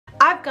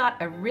I've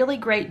got a really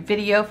great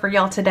video for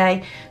y'all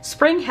today.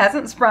 Spring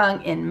hasn't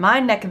sprung in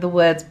my neck of the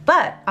woods,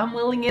 but I'm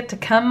willing it to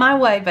come my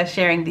way by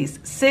sharing these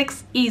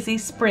 6 easy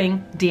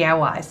spring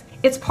DIYs.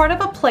 It's part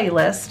of a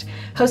playlist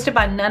hosted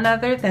by none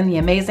other than the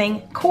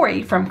amazing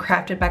Corie from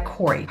Crafted by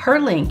Corie. Her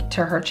link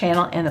to her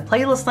channel and the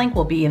playlist link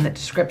will be in the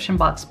description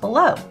box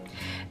below.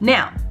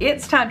 Now,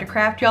 it's time to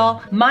craft,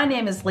 y'all. My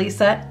name is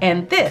Lisa,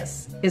 and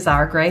this is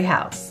our gray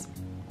house.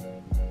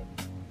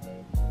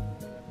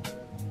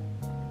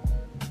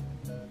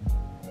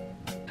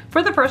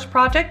 For the first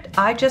project,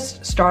 I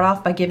just start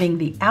off by giving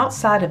the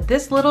outside of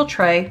this little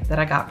tray that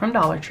I got from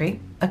Dollar Tree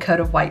a coat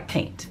of white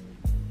paint.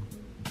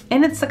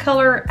 And it's the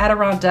color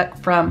Adirondack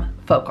from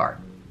Folk Art.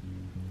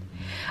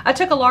 I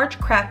took a large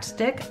craft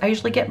stick. I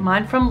usually get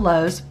mine from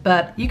Lowe's,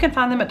 but you can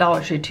find them at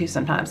Dollar Tree too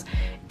sometimes.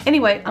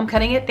 Anyway, I'm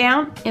cutting it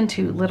down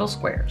into little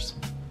squares.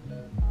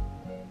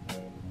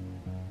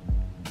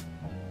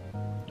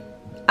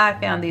 I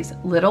found these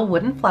little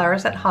wooden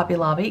flowers at Hobby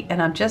Lobby,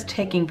 and I'm just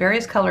taking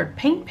various colored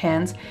paint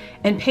pens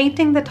and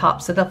painting the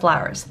tops of the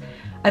flowers.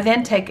 I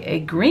then take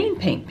a green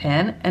paint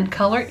pen and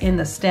color in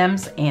the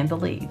stems and the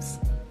leaves.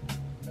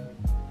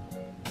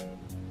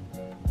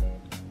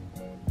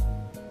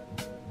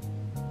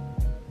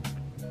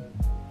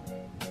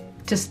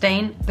 To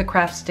stain the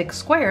craft stick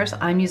squares,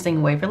 I'm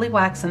using Waverly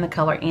Wax in the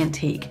color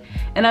Antique,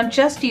 and I'm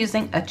just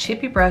using a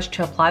chippy brush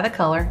to apply the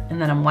color, and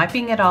then I'm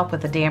wiping it off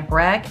with a damp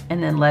rag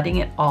and then letting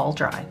it all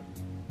dry.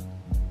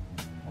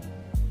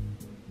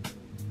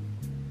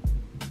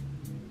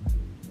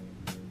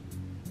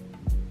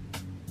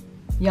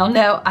 Y'all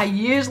know I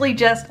usually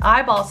just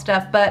eyeball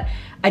stuff, but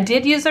I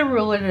did use a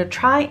ruler to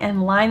try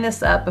and line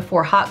this up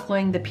before hot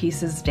gluing the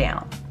pieces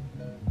down.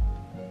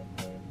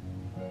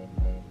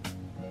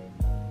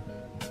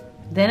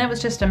 Then it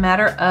was just a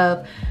matter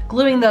of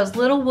gluing those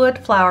little wood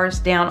flowers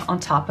down on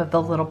top of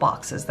the little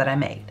boxes that I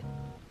made.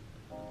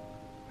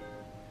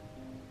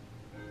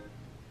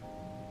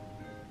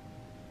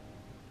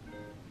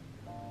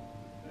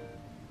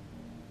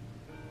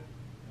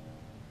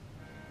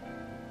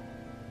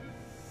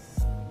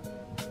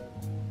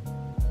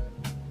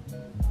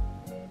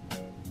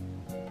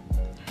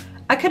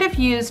 I could have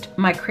used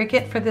my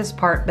Cricut for this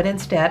part, but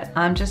instead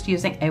I'm just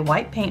using a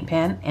white paint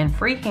pen and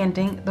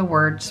freehanding the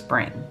word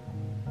spring.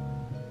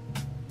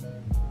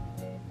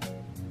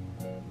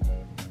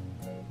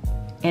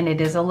 And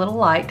it is a little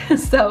light,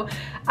 so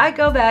I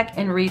go back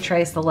and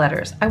retrace the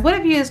letters. I would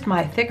have used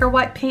my thicker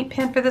white paint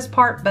pen for this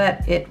part,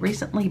 but it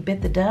recently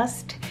bit the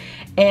dust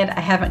and I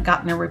haven't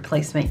gotten a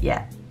replacement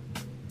yet.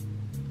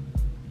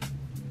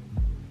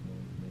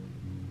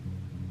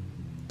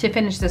 To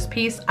finish this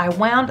piece, I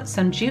wound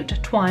some jute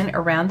twine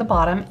around the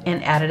bottom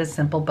and added a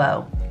simple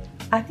bow.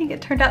 I think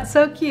it turned out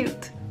so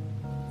cute.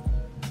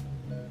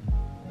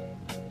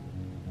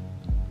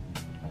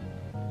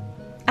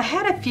 I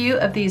had a few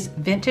of these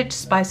vintage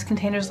spice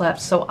containers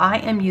left, so I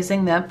am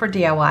using them for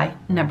DIY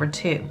number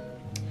 2.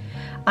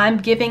 I'm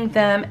giving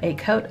them a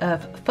coat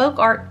of Folk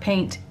Art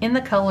paint in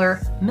the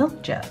color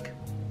Milk Jug.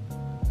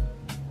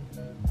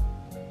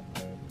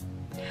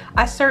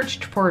 I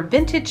searched for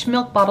vintage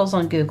milk bottles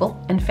on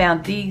Google and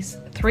found these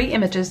 3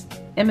 images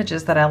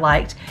that I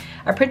liked.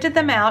 I printed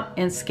them out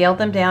and scaled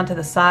them down to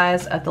the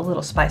size of the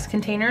little spice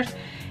containers.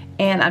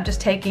 And I'm just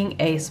taking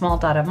a small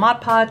dot of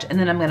Mod Podge, and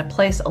then I'm going to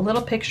place a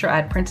little picture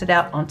I'd printed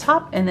out on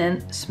top and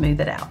then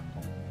smooth it out.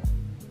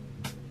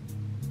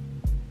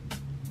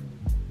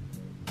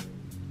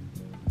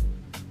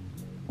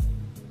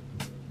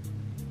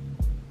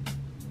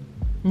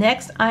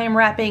 Next, I am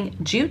wrapping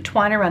jute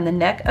twine around the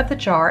neck of the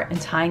jar and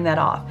tying that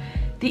off.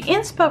 The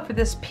inspo for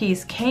this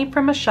piece came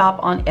from a shop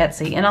on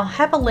Etsy, and I'll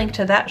have a link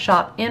to that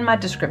shop in my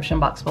description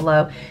box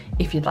below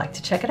if you'd like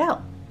to check it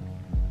out.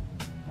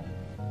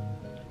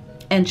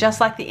 And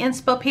just like the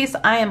inspo piece,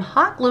 I am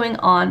hot gluing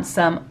on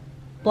some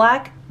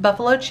black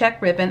buffalo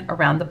check ribbon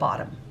around the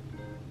bottom.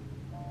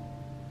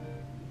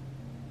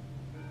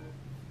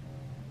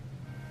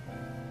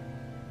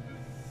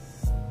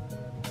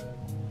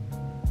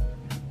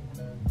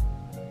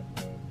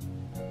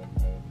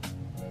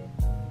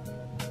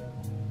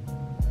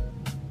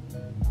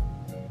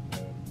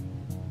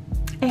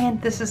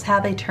 And this is how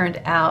they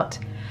turned out.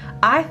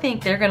 I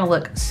think they're gonna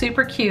look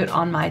super cute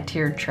on my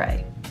tiered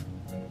tray.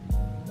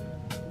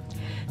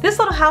 This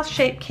little house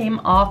shape came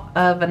off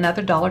of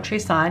another Dollar Tree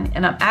sign,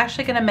 and I'm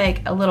actually gonna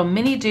make a little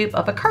mini dupe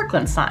of a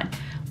Kirkland sign.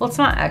 Well, it's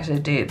not actually a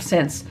dupe,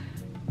 since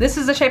this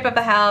is the shape of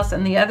the house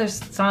and the other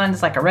sign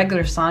is like a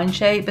regular sign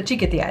shape, but you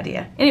get the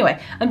idea.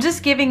 Anyway, I'm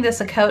just giving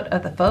this a coat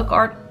of the Folk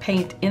Art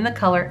paint in the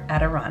color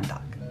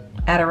Adirondack.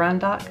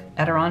 Adirondack?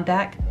 I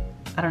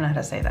don't know how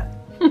to say that.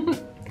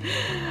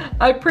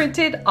 I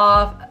printed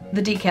off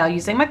the decal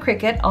using my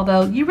Cricut,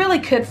 although you really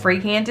could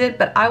freehand it,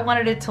 but I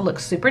wanted it to look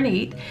super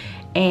neat.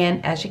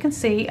 And as you can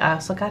see, I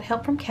also got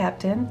help from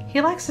Captain. He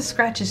likes to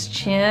scratch his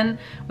chin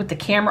with the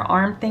camera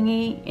arm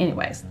thingy.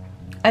 Anyways,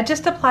 I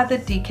just applied the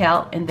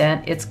decal and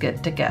then it's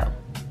good to go.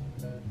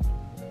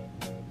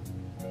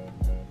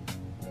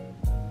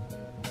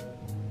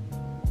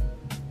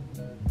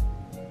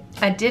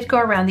 I did go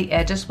around the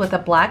edges with a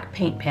black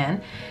paint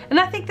pen, and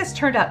I think this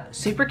turned out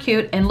super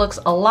cute and looks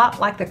a lot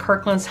like the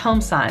Kirkland's home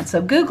sign.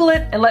 So Google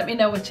it and let me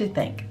know what you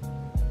think.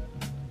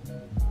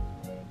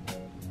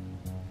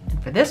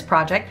 For this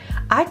project,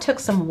 I took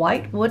some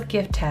white wood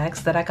gift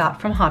tags that I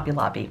got from Hobby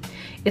Lobby.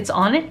 It's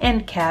on an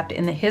end cap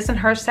in the his and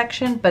her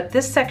section, but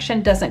this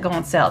section doesn't go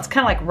on sale. It's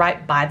kind of like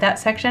right by that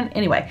section.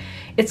 Anyway,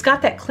 it's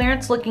got that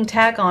clearance looking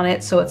tag on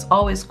it, so it's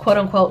always quote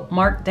unquote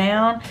marked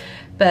down,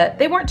 but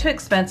they weren't too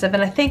expensive,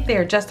 and I think they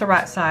are just the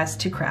right size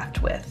to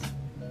craft with.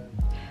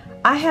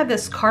 I have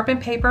this carbon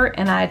paper,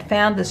 and I had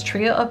found this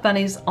trio of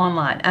bunnies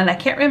online, and I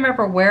can't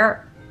remember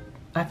where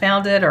I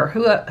found it or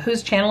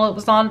whose channel it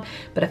was on,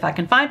 but if I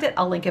can find it,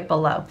 I'll link it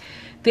below.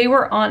 They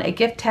were on a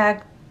gift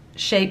tag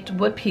shaped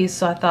wood piece,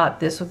 so I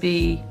thought this would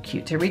be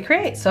cute to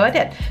recreate, so I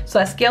did. So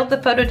I scaled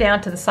the photo down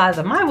to the size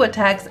of my wood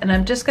tags, and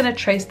I'm just going to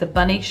trace the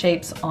bunny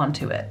shapes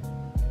onto it.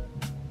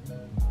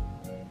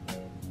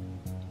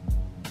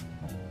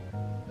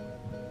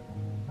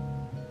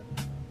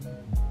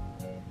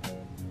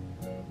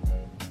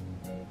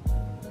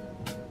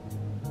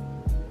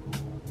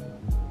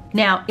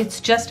 Now, it's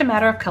just a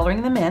matter of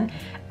coloring them in.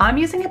 I'm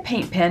using a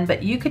paint pen,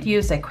 but you could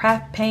use a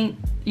craft paint.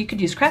 You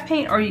could use craft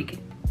paint, or you could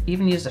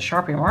even use a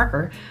Sharpie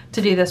marker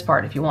to do this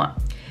part if you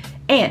want.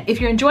 And if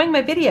you're enjoying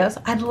my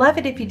videos, I'd love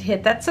it if you'd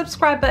hit that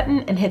subscribe button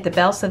and hit the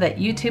bell so that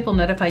YouTube will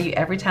notify you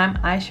every time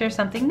I share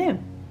something new.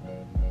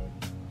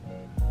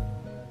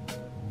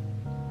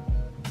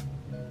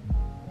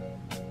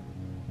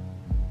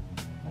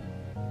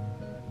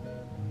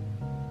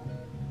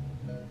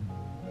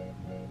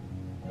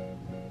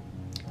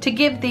 To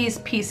give these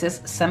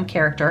pieces some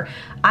character,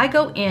 I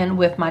go in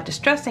with my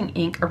distressing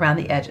ink around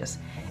the edges.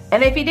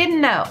 And if you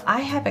didn't know,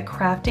 I have a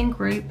crafting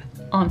group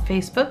on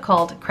Facebook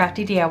called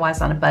Crafty DIYs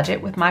on a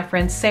Budget with my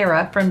friend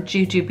Sarah from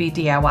Jujubee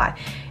DIY.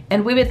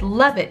 And we would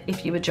love it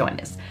if you would join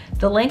us.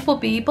 The link will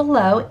be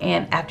below,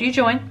 and after you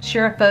join,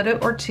 share a photo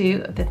or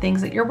two of the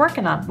things that you're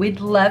working on.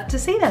 We'd love to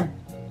see them.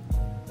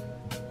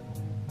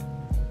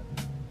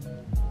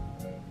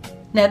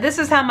 Now this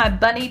is how my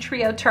bunny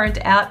trio turned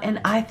out, and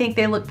I think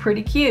they look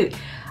pretty cute.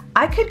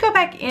 I could go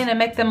back in and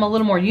make them a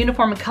little more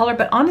uniform in color,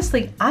 but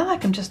honestly, I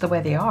like them just the way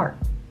they are.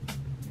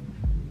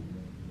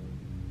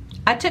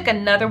 I took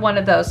another one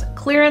of those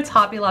clearance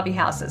Hobby Lobby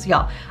houses.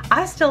 Y'all,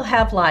 I still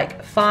have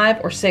like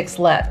 5 or 6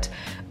 left,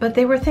 but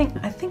they were I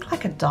think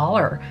like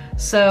 $1.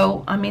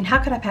 So, I mean, how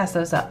could I pass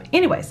those up?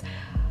 Anyways,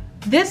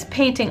 this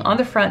painting on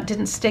the front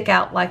didn't stick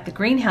out like the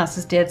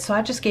greenhouses did, so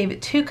I just gave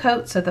it 2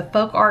 coats of the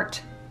folk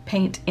art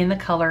paint in the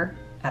color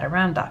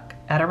Adirondack.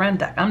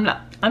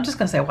 I'm just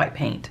gonna say white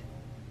paint.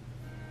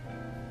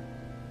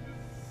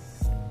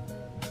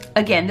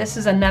 Again, this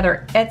is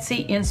another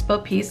Etsy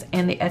Inspo piece,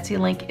 and the Etsy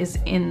link is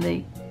in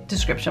the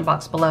description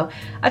box below.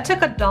 I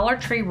took a Dollar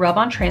Tree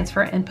rub-on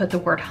transfer and put the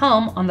word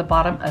home on the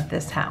bottom of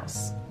this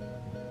house.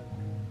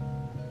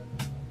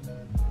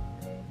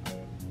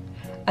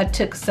 I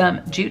took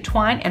some jute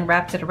twine and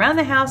wrapped it around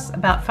the house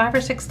about 5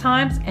 or 6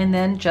 times, and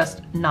then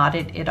just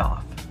knotted it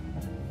off.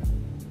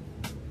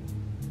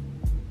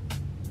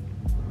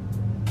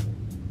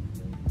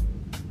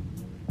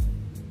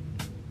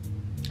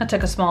 I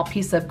took a small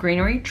piece of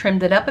greenery,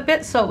 trimmed it up a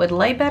bit so it would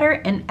lay better,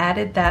 and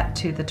added that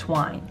to the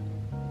twine.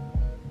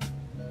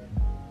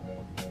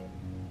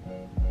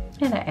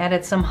 And I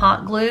added some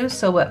hot glue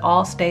so it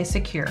all stays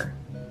secure.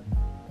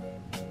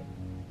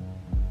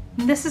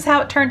 And this is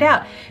how it turned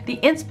out. The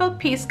Inspo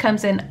piece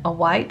comes in a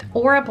white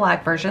or a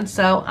black version,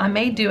 so I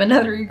may do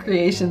another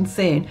recreation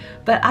soon,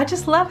 but I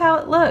just love how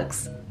it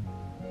looks.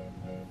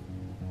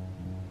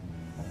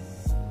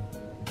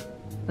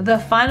 The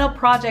final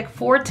project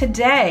for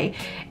today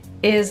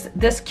is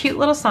this cute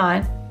little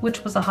sign,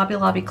 which was a Hobby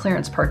Lobby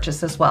clearance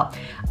purchase as well.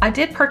 I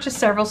did purchase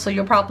several, so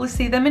you'll probably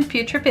see them in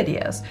future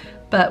videos.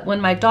 But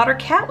when my daughter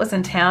Kat was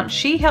in town,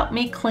 she helped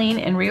me clean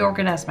and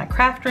reorganize my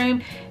craft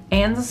room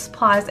and the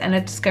supplies, and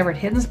I discovered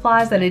hidden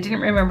supplies that I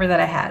didn't remember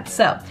that I had.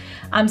 So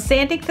I'm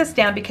sanding this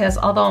down because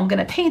although I'm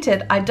gonna paint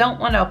it, I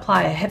don't want to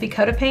apply a heavy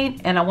coat of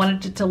paint, and I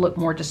wanted it to look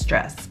more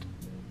distressed.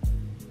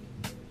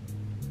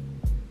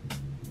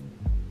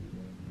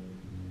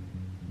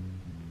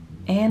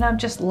 And I'm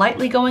just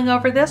lightly going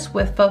over this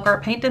with folk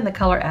art paint in the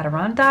color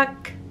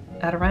Adirondack.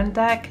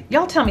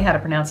 Y'all tell me how to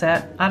pronounce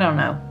that. I don't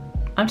know.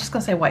 I'm just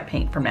gonna say white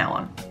paint from now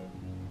on.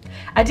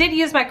 I did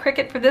use my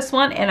Cricut for this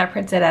one, and I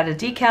printed out a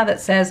decal that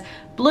says,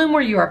 "Bloom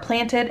where you are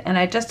planted," and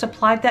I just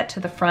applied that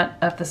to the front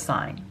of the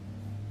sign.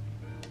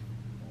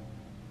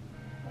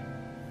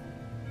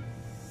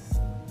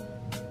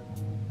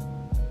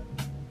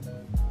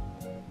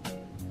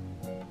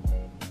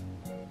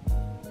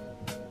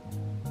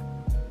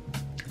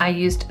 I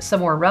used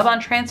some more rub-on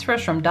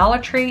transfers from Dollar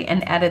Tree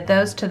and added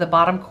those to the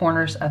bottom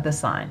corners of the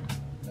sign.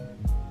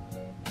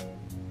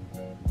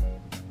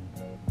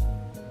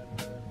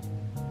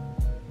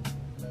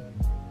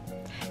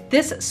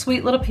 This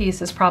sweet little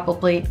piece is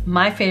probably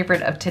my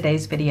favorite of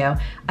today's video.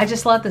 I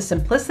just love the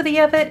simplicity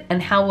of it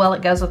and how well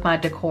it goes with my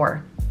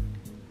decor.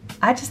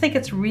 I just think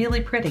it's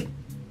really pretty.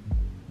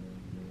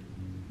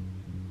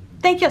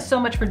 Thank you so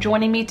much for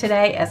joining me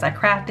today as I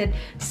crafted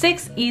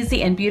 6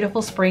 easy and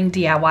beautiful spring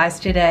DIYs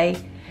today.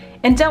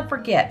 And don't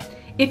forget,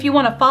 if you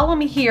want to follow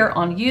me here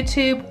on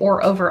YouTube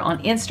or over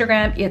on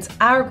Instagram, it's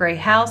Our Gray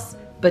House,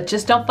 but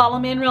just don't follow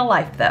me in real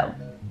life though,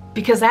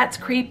 because that's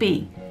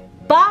creepy.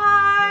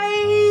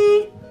 Bye!